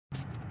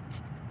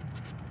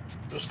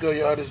What's good,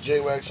 y'all? This is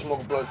J-Wax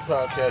Smoke Blood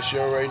Podcast. You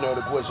already know the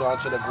Gwiz on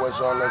to the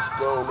Gwiz on. Let's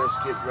go. Let's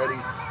get ready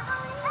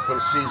for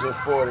the season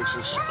 4. It's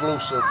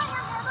exclusive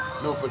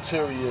new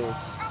material.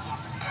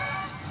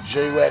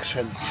 J-Wax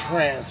has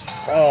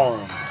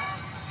transformed.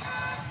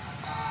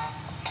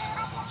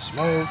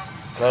 Smoke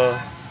the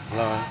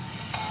blunt.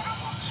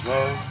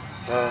 Smoke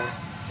the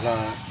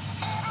blunt.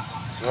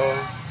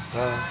 Smoke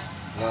the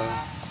blunt.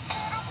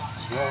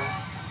 Smoke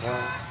the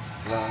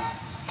blunt.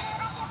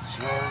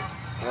 Smoke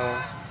the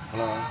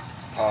blunt.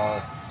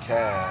 Podcast.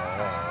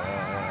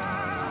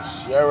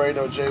 You already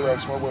know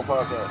J-Wax Smoke Blood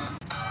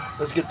Podcast.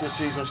 Let's get this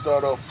season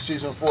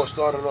season 4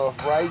 started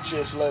off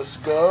righteous. Let's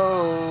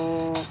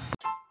go.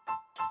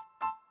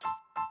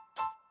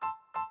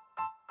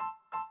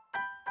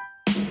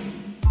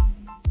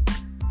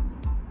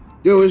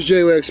 Yo, it's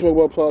J-Wax Smoke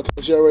Blood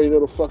Podcast. You already know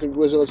the fucking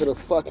Gwiz on to the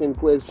fucking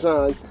Gwiz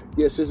sign.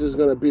 Yes, this is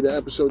gonna be the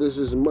episode. This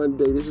is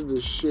Monday. This is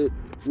the shit.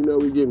 You know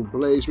we getting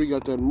blazed. We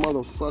got that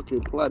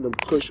motherfucking platinum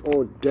kush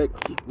on deck.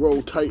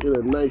 Roll tight in a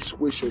nice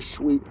swisher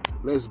sweet.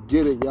 Let's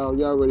get it, y'all.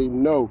 Y'all already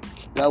know.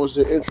 That was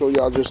the intro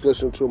y'all just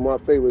listened to, my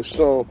favorite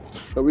song.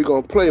 And we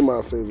gonna play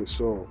my favorite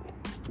song.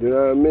 You know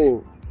what I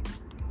mean?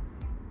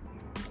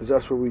 Cause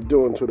that's what we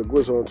doing to the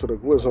Gwiz on, to the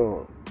Gwiz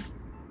on.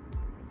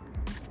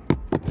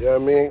 You know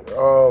what I mean?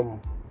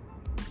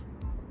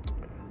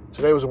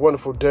 Today was a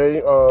wonderful day.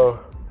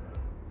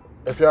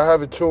 If y'all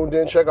haven't tuned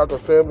in, check out the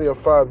Family of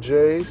 5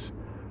 J's.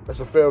 That's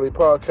a family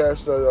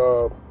podcast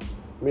that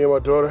me and my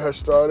daughter has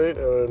started,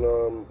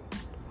 and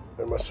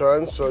my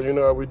son. So you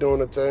know we doing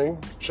the thing.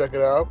 Check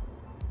it out.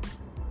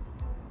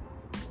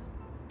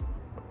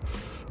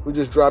 We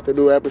just dropped a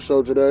new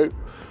episode today.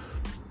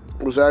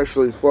 It was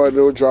actually fun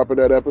doing dropping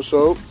that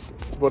episode.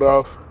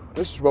 But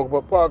this is Smoke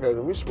Blood Podcast,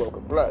 and we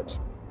smoking blunts.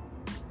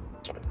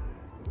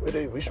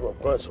 We smoke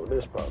blunts on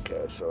this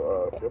podcast.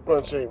 So if your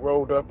blunts ain't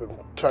rolled up and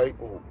tight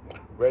and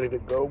ready to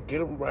go, get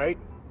them right.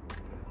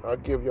 I'll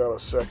give y'all a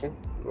second.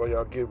 Or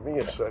y'all give me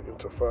a second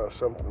to find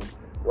something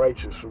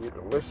righteous so we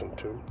can listen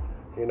to.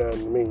 You know what I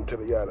mean? To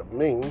the yard of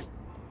me.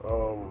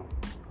 I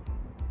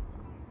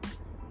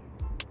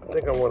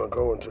think I want to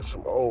go into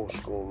some old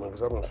school, man,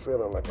 because I've been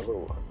feeling like I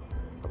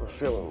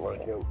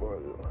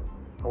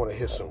want to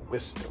hear some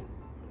wisdom.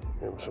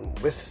 Some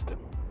wisdom.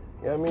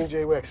 You know what I mean?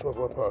 J-Wax Smoke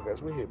Blood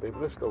Podcast. We here, baby.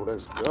 Let's go.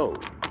 Let's go.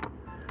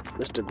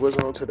 Mr.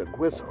 Gwiz on to the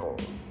Gwiz on.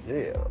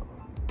 Yeah.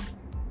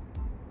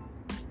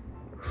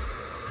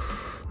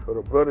 So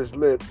the blood is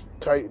lit,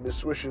 tight, and the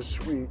swish is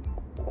sweet.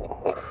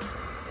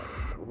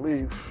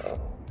 Leave.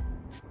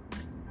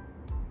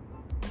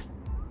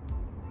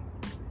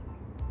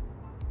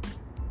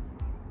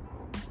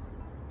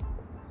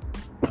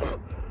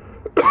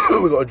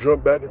 We're going to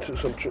jump back into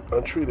some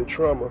untreated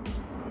trauma.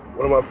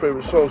 One of my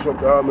favorite songs off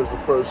the album is the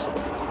first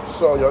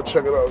song. Y'all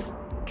check it out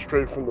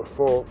straight from the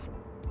 4th.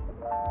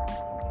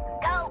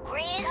 Go,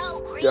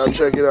 Grizz. Y'all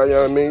check it out, you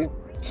know what I mean?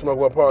 Smoke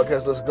Blood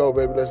Podcast, let's go,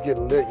 baby. Let's get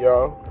lit,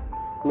 y'all.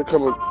 Let me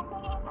come in.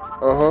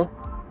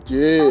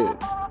 Yeah.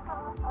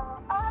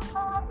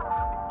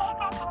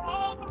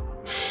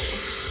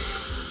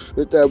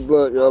 Hit that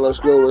blunt, y'all. Let's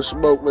go. Let's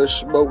smoke. Let's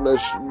smoke.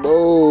 Let's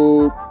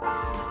smoke.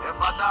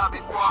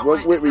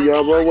 Smoke with me,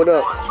 y'all. Roll it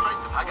up.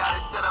 I got it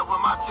set up with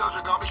my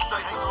children, gonna be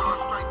straight for sure.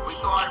 We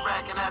saw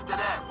Iraq, and after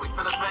that, we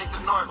finna paint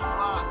the north.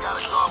 Just got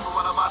a call from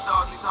one of my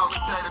dogs, he told me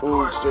stay the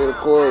course. Stay the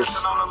course.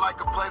 I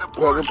can play the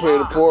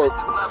pork.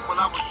 Bitches left when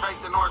I was straight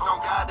to north. On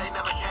God, they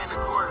never came to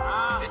court.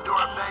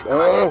 Enduring pain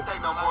till I can't take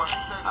no more.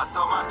 I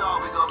told my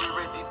dog we gonna be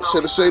rich, he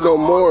told me say no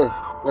more.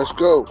 Let's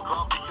go.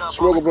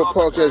 Smoke Blood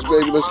Podcast,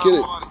 baby. Let's get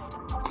it. Love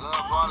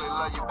Harley,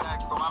 love you back,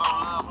 so I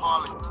don't love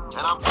Harley.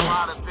 And I'm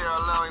proud of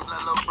parallel, even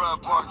let little bruh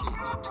park you.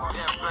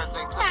 Yeah, first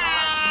thing took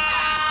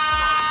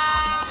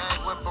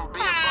went from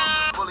being buzzed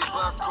to fully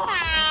buzzed car.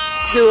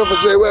 Give it up for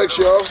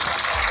J-Wax, y'all.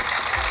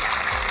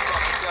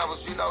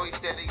 You know he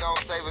said he gon'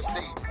 save a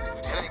seat.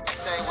 It ain't the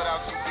same without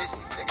you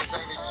bitches, niggas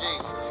ain't his G.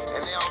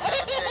 And they don't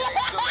never say they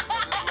good,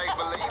 just make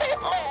believe.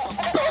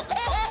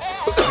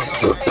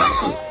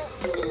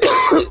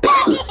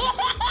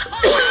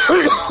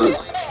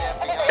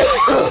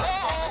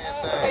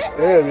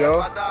 Damn,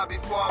 y'all. I die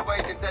before I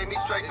wake and take me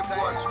straight to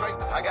court.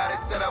 I got it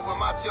set up with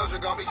my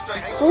children, gonna be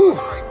straight.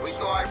 We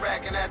saw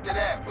Iraq, and after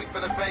that, we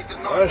finna paint the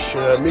north. That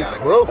shit had me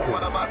broken.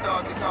 One of my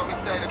dogs, he told me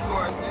stay the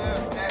course.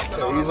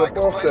 Ease up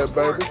off that,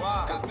 baby.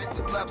 Cause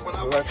bitches left when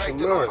I was Relax straight some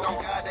to north. nerves.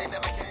 On God, they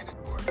never came to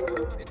court.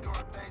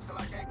 Enduring pain till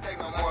I can't take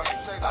no more.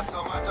 I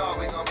told my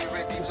dog we gon' be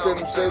rich. He told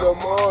me Say no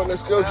more.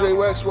 Let's go,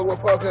 J-Wax Smoke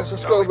Blood Podcast.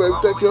 Let's go, baby.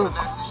 Thank you.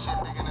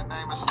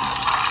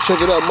 Check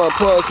it out, my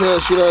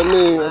podcast. You know what I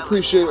mean? I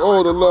appreciate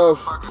all the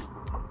love.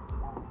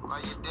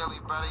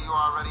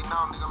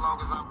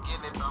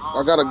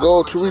 I got a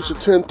goal to reach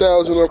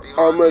 10,000.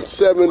 I'm at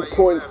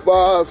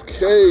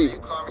 7.5K.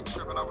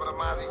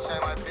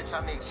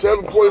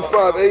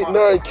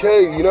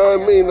 7.589K. You know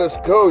what I mean? Let's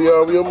go,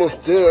 y'all. We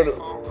almost there.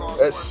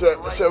 At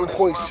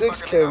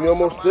 7.6K. We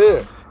almost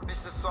there.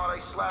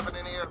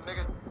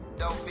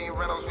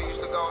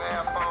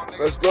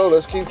 Let's go.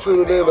 Let's keep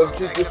tuning in. Let's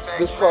keep this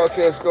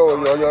podcast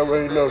going, y'all. Y'all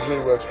already know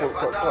J-Wax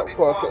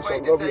podcast. I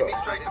love y'all.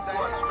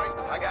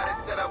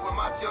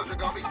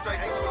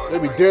 They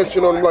be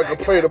dancing on them like a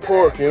plate of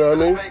pork, you know what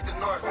I mean?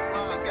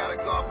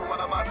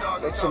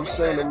 That's what I'm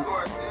saying.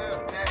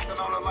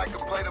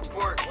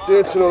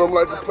 Dancing on them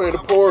like a plate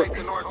of pork.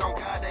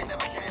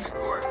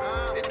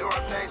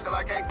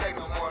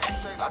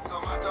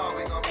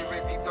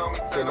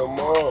 Say no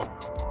more.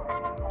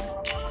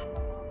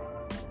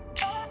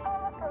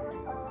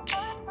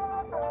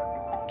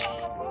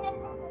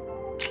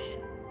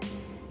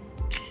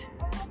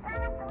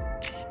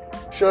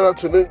 Shout out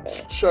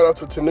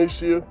to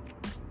Tunisia.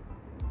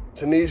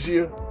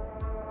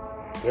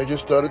 They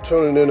just started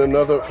tuning in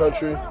another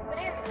country.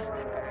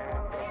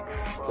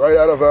 Right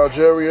out of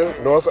Algeria,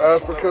 North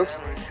Africa.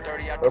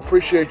 I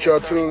appreciate y'all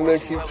tuning in.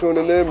 Keep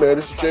tuning in, man.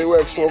 This is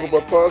J-Wax Smoke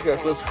About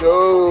Podcast. Let's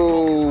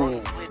go.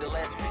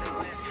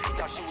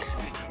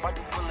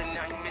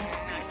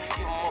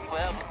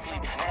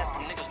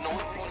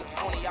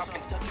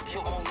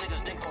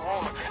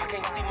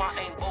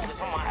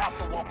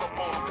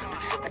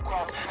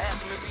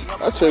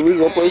 I say we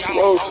gonna play some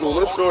old school.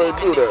 Let's go ahead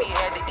and do that.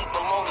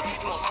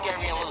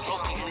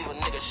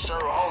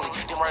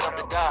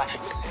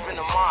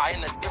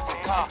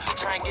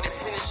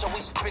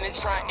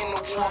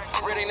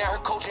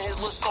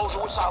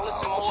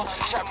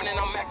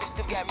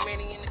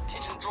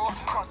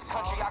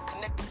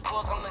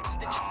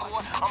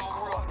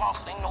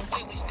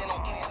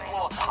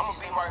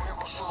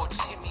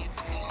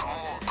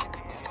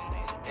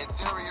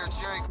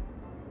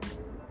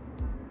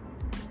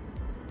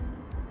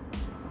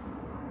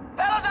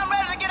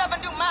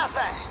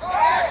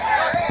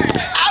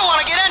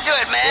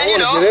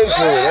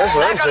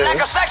 Like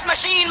a sex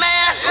machine,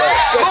 man.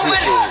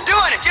 Moving,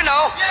 doing it, you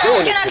know.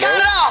 Can I count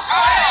it off?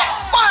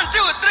 1,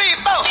 2, 3,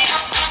 4.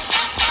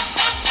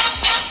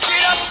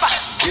 Get up,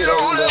 get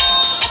on up.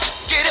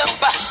 Get up,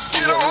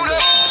 get on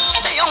up.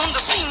 Stay on the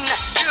scene.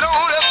 Get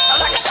on up.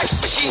 Like a sex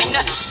machine.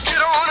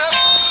 Get on up.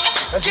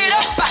 Get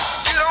up,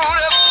 get on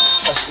up.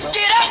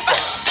 Get up,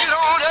 get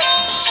on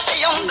up.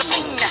 Stay on the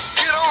scene.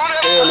 Get on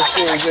up. Like a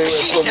sex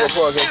machine.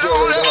 Get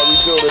on up.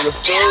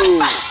 Get on up.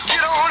 Get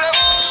on up.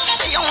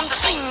 Stay on the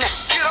scene.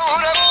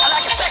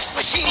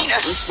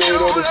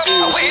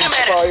 Wait a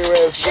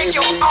minute. Shake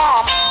your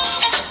arm,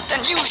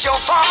 then use your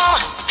palm.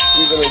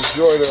 We're gonna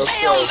enjoy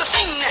ourselves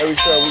every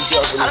time we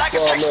drop in this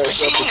Farm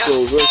Ass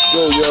episode. Let's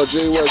go, y'all.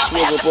 J-Wax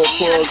Smoke About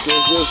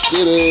Podcast. Let's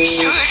get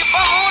it.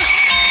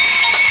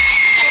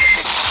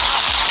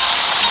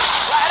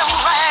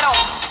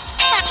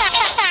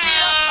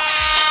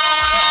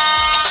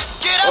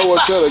 I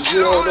want y'all to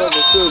get on up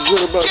and feel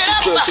good about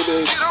yourself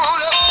today.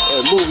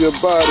 And move your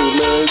body,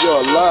 man.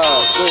 Y'all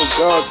live. Thank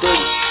God.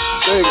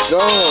 Thank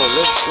God.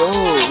 Let's go.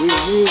 We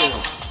here.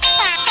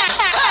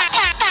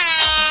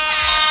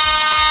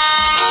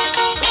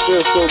 I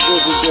feel so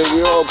good today.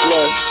 We all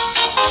blessed.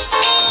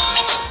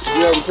 If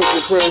you haven't put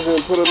your prayers in,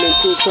 put them in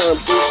 2 times,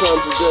 3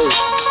 times a day.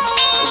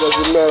 It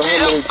doesn't matter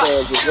how many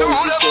times. As long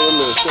as you put them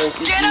in. Thank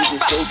you,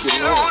 Jesus. Thank you,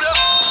 Lord.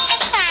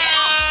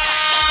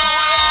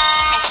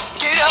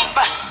 Get up.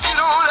 Get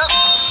on up.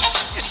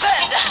 You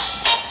said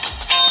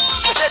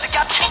the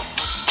gut.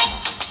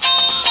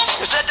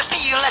 You said the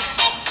feeling.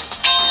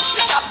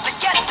 You got to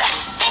get that.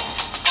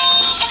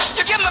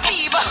 You give me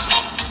fever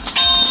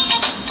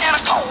and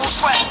a cold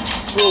sweat.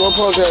 So my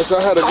podcast, I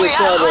had a good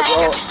time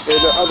in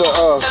the other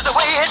and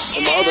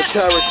my other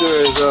character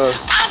is you know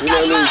what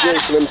I mean,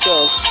 Jason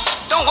himself.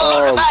 Don't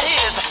worry about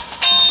his.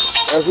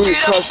 As we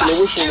was passing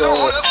the wishing well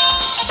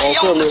on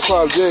Family of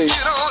 5 days,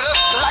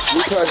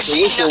 we passed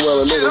the wishing well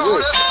and made a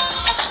wish.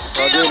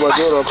 I gave my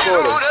daughter a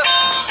quarter,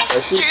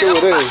 and she threw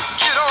it in.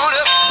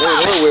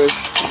 Made her wish.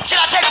 Can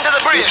I take him to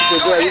the bridge?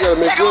 She said, Dad, you gotta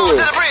make your wish.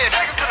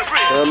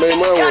 And I made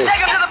my wish.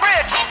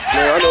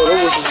 Man, I know them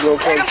wishes is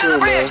gonna come true,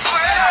 man.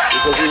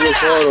 Because we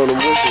worked hard on them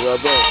wishes, I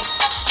bet.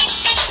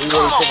 We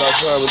really took our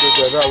time and did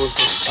that. That was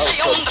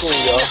something cool,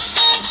 y'all.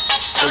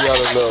 So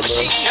y'all don't know,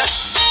 man.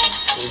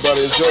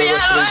 Everybody enjoy the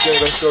rest of the day.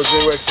 Let's go,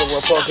 J-Wax Smoke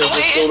About Podcast.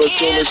 Let's go, let's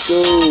go, let's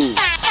go.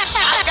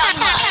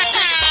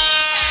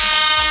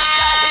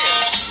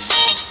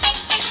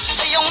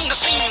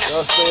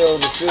 Y'all stay on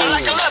the scene.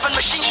 Like a loving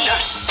machine.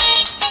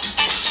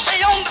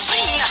 Stay on the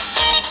scene.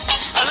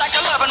 Like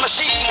a loving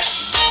machine.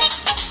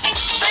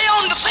 Stay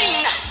on the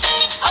scene.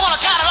 I want to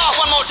count it off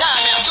one more time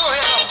now. Go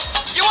ahead.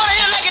 You want to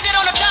hear it like it did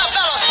on the top,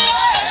 fellas?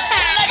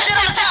 Like it did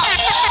on the top.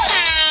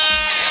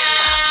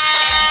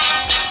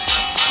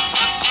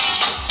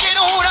 Get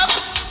on up.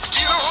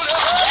 Get on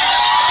up.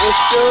 Let's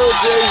go,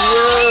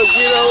 J-Wax.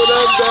 Get on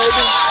up,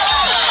 baby.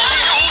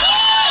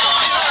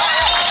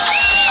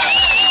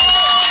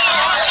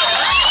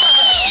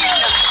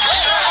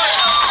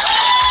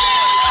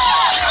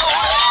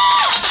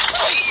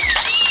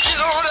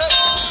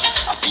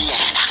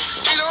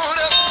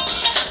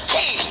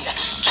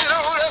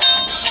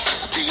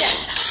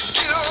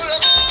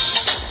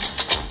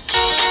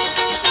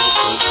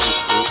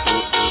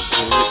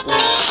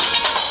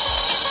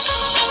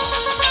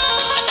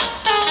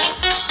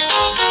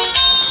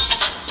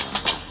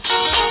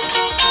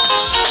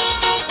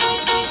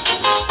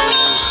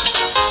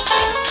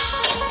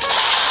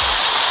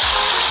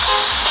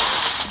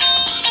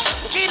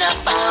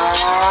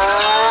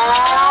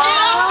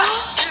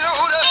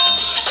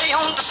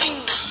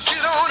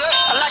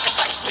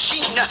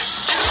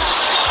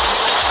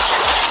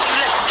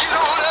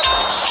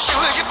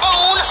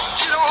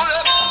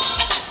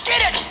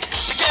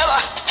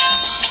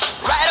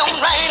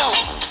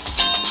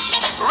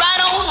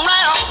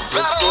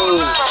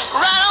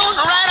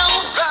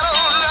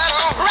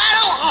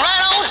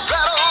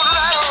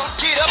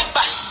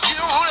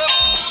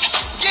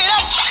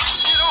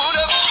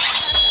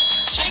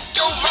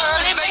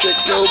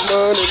 your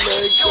money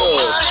maker.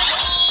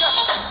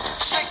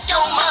 Shake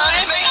your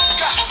money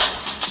maker.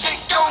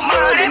 Shake your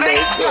money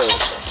maker.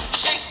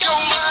 Shake your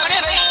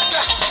money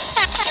maker.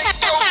 Shake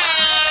your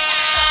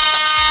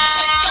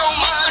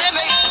money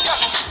maker.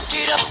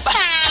 Get up.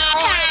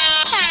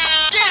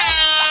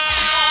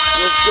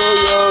 Let's go,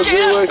 y'all.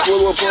 JWAX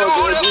Smoked Up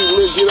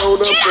Podcast. Get on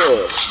up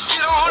there.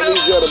 I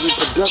need y'all to be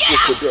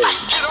productive today.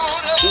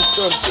 Do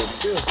something.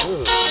 Feel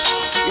good.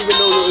 Even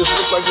though it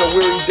looks like a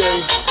weary day,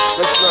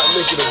 let's not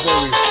make it a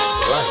weary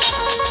life.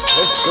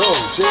 Let's go.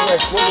 JWAX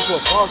Smoked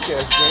Up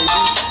Podcast, baby.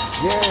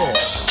 Yeah.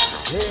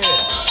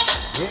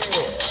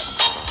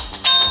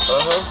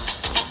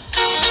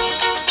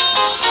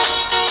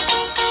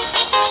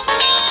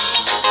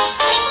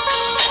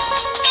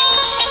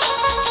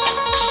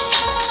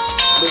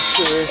 Mix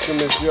your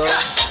instruments, y'all.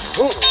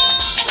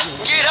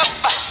 Get up.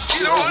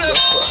 Get on up.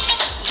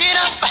 Get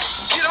up.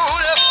 Get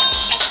on up.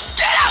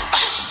 Get up.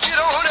 Get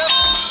on up.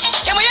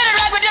 Can we hit it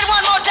like we did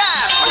one more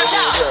time? From the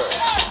top.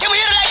 Can we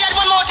hit it like that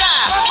one more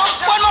time?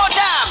 One more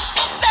time.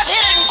 Let's hit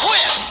it and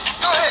quit.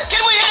 Go ahead.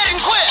 Can we hit it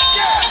and quit?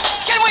 Yeah.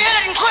 Can we hit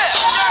it and quit?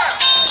 Yeah.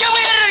 Can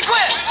we hit it and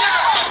quit?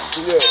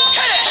 Yeah.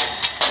 Hit it.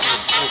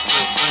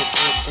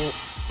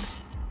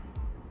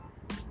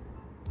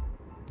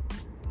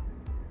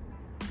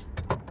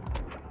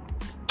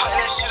 Play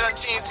that shit on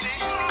TNT.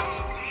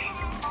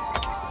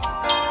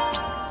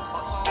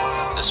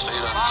 Let's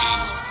fade on the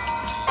keys.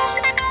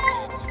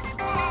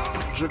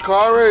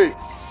 Jakari,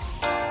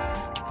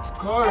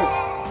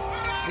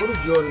 what is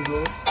Jordan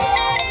doing?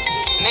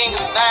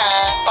 Niggas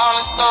dying,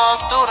 falling stars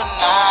through the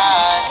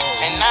night.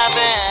 And I've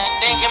been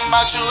thinking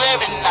about you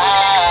every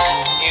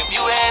night. If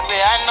you happy,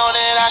 I know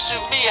that I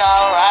should be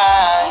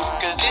alright.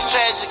 Cause this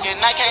tragic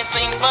and I can't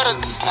sing but a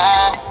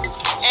side.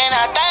 And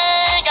I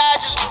think I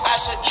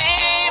should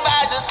leave.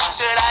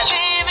 Should I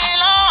leave it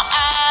alone?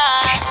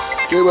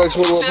 JWAX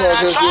Smoked Up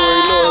Podcast. You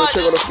already know.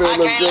 Check out the film.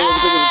 Let's go.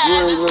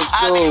 Everything is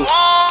great.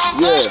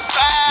 Let's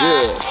go.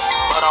 Yeah.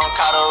 But I'm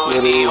caught up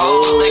with these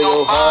hoes, they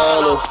gon'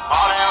 follow.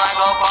 Ballin' like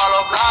a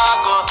baller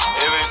blocker.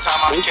 Every time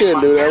I We can't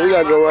do that. We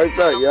gotta go right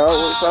back, y'all.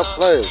 We'll stop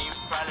playing.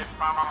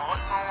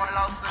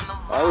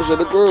 I was in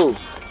the groove.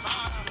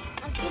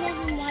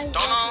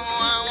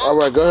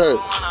 Alright, go ahead.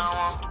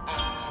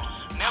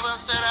 Never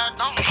said I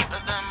don't,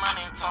 that's that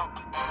money talk.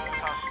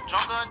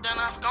 Drunker than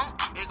a skunk,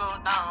 it go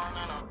down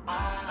in a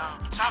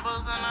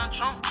choppers in a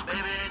trunk,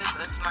 baby, this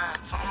is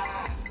slime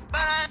tongue.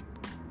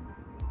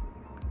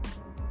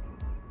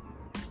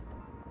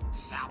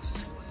 South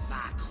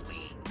Suicide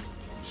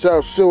Queens.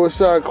 South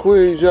Suicide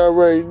Queens, y'all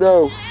already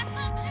know.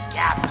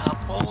 Gather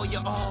up all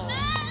your own.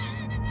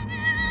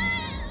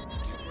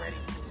 Get ready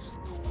for this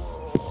new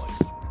world.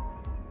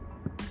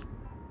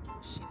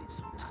 Shit is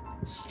about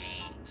to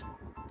change.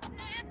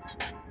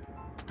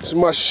 It's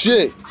my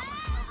shit.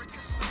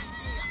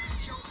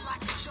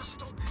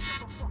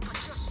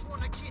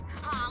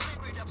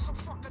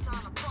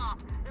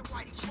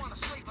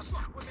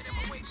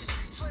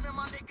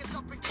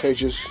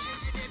 Pages.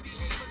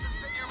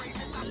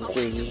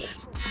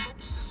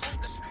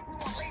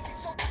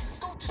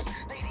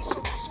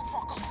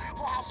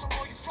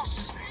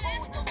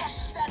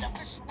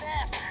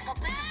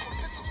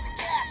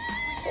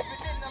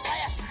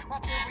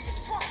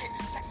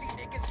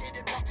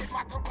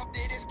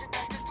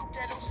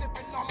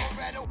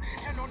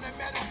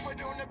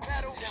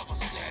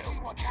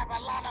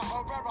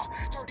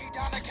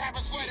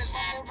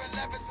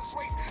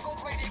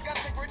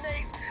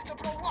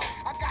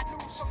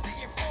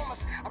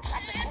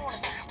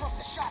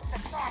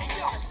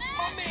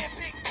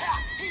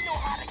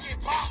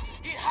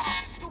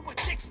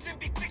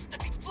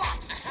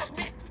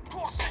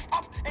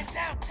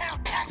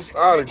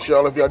 Alright,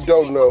 y'all, if y'all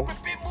don't know,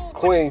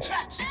 Queens.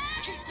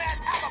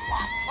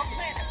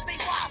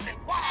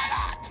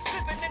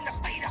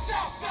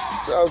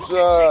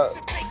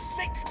 Southside.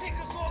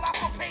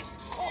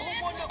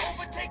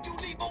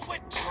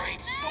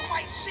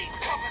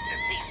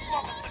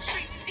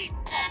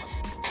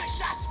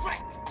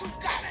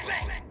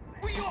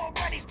 We all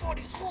ready for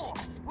these wars.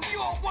 We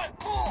all want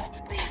more.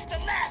 These the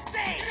last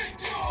days.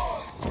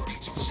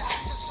 32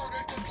 shots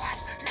inserted the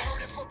glass.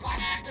 Converted for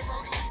blacks. The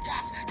murder who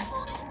got. The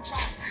murder who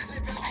tries.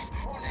 Living life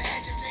on the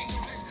edge of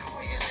dangerous.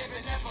 Where you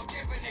living, never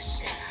giving a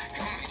shit.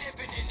 Cause we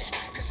living in it.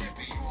 Cause it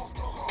be you off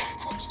the hook.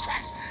 Crooks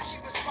cracks.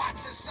 She was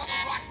spots and some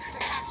rocks.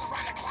 The cops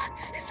around the clock.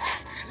 It's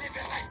hot.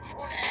 Living life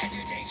on the edge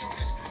of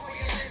dangerous. Where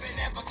you living,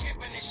 never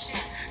giving a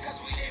shit.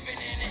 Cause we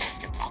living in it.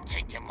 Think about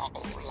taking my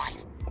own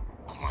life.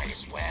 I might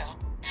as well.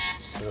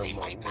 Something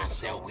might not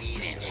sell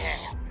weed in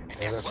hell. And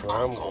that's where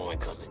I'm going,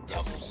 cause the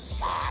devil's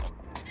inside them.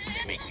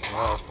 They make me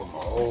run for my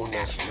own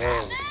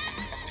nationality.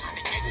 That's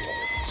kinda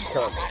ignorant.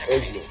 So I gotta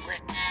be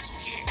different. So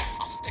yeah,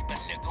 I'll stick a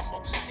nigga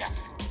most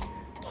definitely.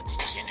 The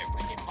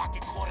degenerate if I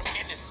get caught him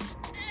innocent.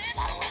 Cause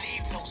I don't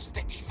leave no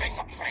sticky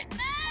fingerprint.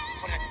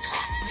 For the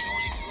cops, they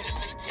only good if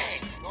they dead.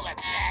 All that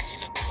badge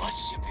and the gun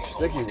shit be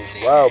Sticky was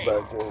wild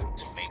back then.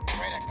 To make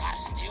bread, I gotta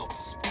steal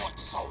for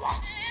sports. So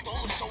I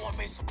stole a show and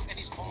made some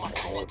pennies for my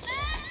thoughts.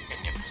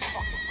 And if this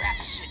fucking rap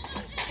shit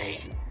don't pay,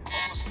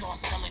 I'm I'ma start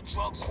selling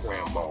drugs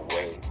around my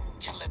way.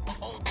 Can't let my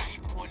own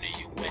people in the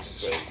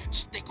USA.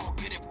 They gon'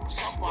 get it from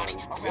somebody,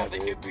 I'd rather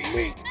it be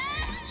me.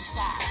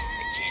 Besides,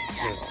 they can't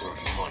tax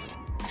dirty money.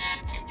 And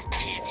you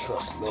can't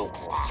trust no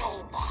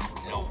one.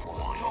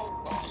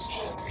 This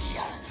whole be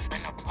out,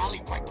 and I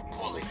probably bite the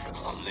bullet,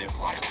 cause I live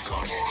by the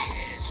gun.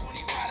 It's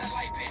 25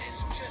 light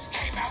bitters who just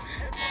came out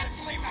and put a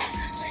flame out.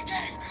 Say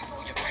game,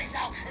 blow your brains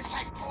out. It's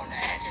life on the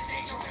edge of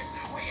dangerous.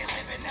 Way you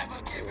living, never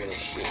giving a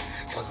shit,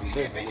 cause we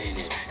living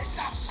in it. It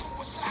stops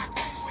suicide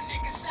queens when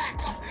niggas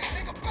act up.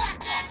 Nigga back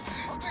up,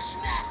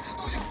 official ass,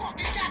 throw your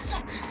fucking gats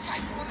up. It's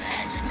life on the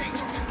edge of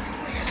dangerous.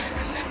 Way you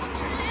living, never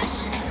giving a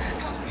shit,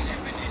 cause we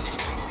living in it.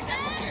 We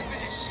never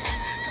giving a shit,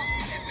 cause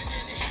we living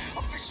in it.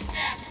 Official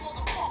ass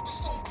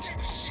motherfuckers don't give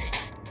a shit.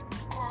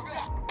 Word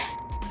up.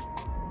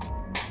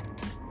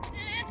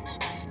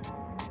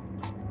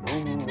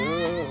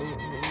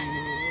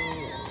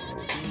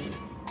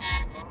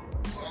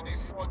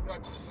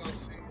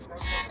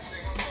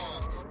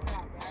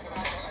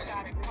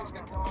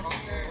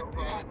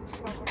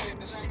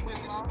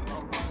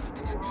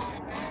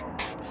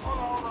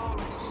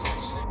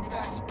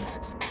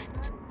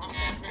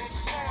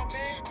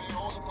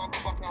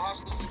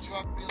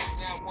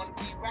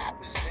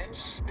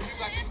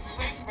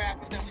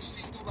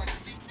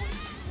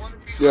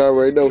 You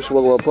already know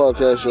Smoke My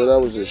Podcast show. That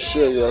was a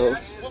shit, yo.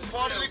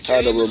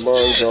 Had to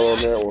remind y'all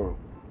on that one.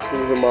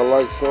 These are my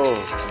like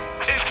song.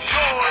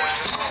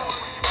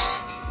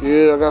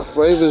 Yeah, I got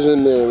flavors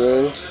in there,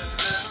 man.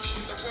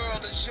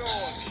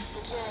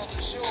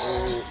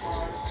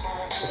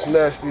 It's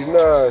Nasty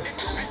Nas.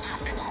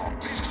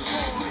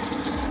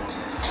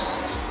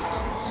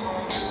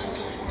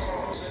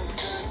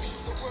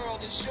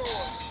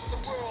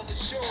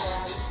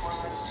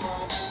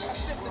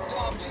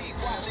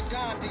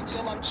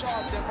 Till I'm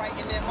charged and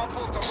writing in my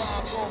book of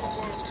rhymes, all the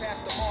words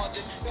past the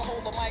margin. The whole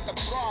of mic I'm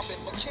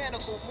throbbing,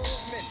 mechanical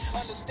movement,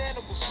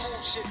 understandable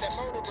smooth shit that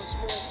murderers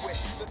move with.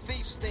 The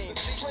thief's theme,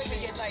 play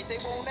me at night, they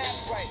won't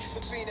act right.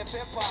 The beat of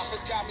hip hop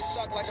has got me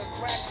stuck like a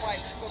crack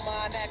pipe. For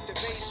mind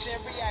activation,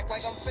 react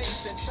like I'm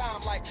facing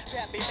time like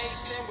Pappy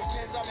Mason. With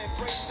pens I'm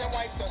embracing,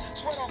 wipe the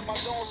sweat off my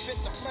dome,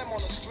 spit the phlegm on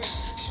the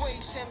streets.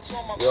 Suede Tim's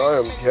on my face, yo, I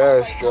am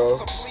cash, yo.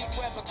 Complete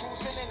weather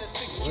cruising in a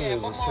 6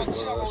 cab. I'm on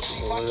Montero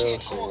G, I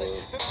can't call it.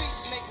 The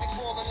beats make me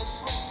falling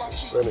asleep, I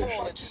keep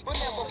falling, but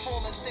never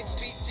falling 6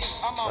 feet deep.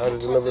 I had to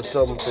deliver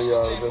something to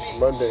y'all this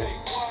Monday.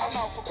 I'm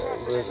out for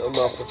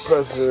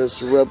president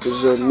to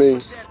represent me.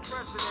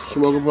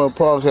 Smoking My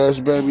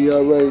Podcast, baby, you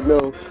already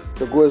know.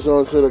 The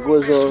Guizon to the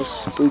Guizon.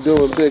 We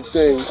doing big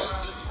things.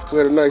 We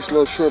had a nice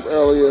little trip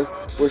earlier.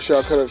 Wish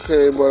y'all could have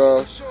came,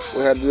 but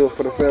we had to do it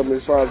for the family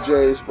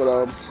 5Js. But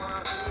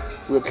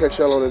we'll catch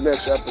y'all on the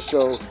next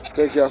episode.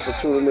 Thank y'all for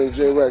tuning in.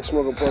 J-Wax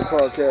Smoking My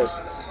Podcast.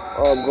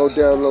 Go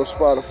download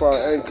Spotify,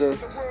 Anchor,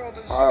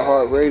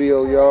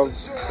 iHeartRadio, y'all,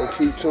 and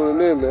keep tuning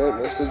in, man.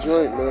 That's the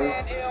joint, man.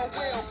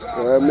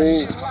 You know what I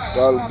mean?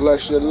 God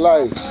bless your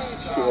life.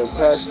 And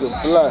pass the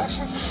black.